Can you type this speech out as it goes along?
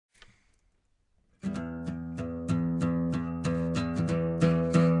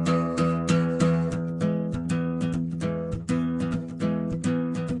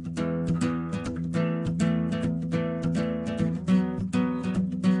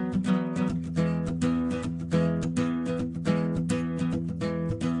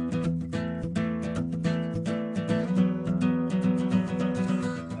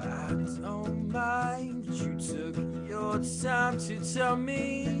tell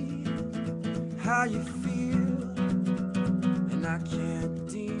me how you feel, and I can't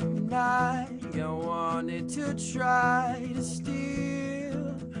deny I wanted to try to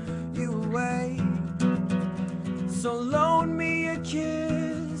steal you away. So loan me a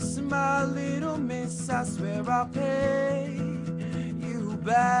kiss, my little miss, I swear I'll pay you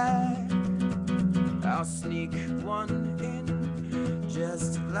back. I'll sneak one in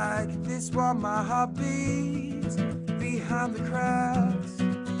just like this while my heart beats behind the cracks.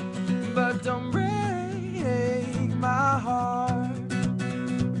 But don't break my heart,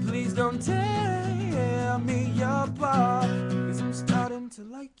 please don't tear me apart, 'cause I'm starting to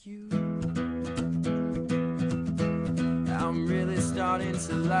like you. I'm really starting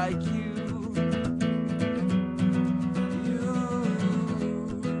to like you.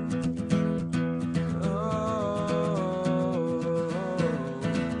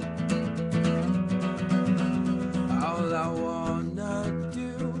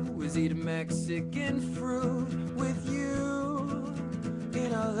 Eat Mexican fruit with you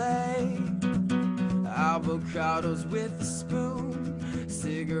in LA, avocados with a spoon,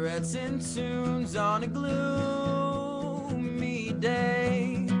 cigarettes and tunes on a gloomy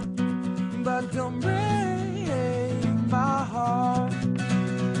day. But don't break my heart,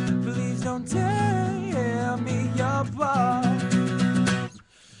 please don't tear me apart.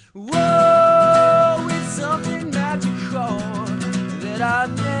 Whoa, it's something magical that I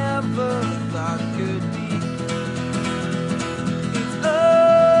never thought could be. It's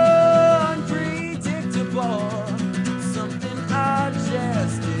unpredictable, something I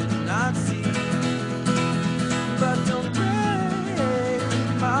just did not see. But don't break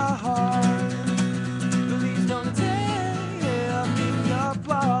my heart, please don't tear me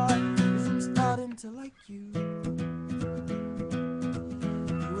apart, 'cause I'm starting to like you.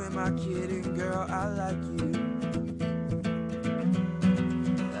 Who am I kidding, girl? I like you.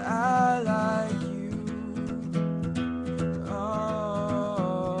 I like you. Oh.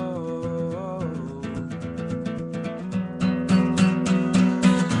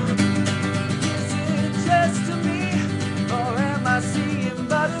 Is it just to me, or am I seeing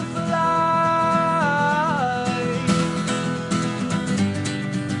butterflies?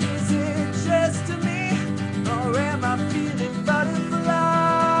 Is it just to me, or am I feeling butterflies?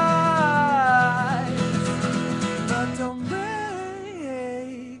 But don't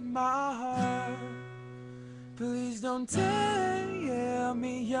my heart, please don't tear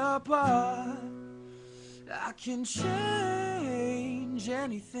me apart. I can change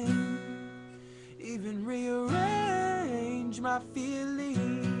anything, even rearrange my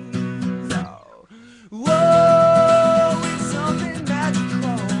feelings. Oh. Whoa, it's something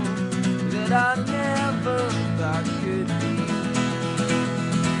magical that I never thought could be.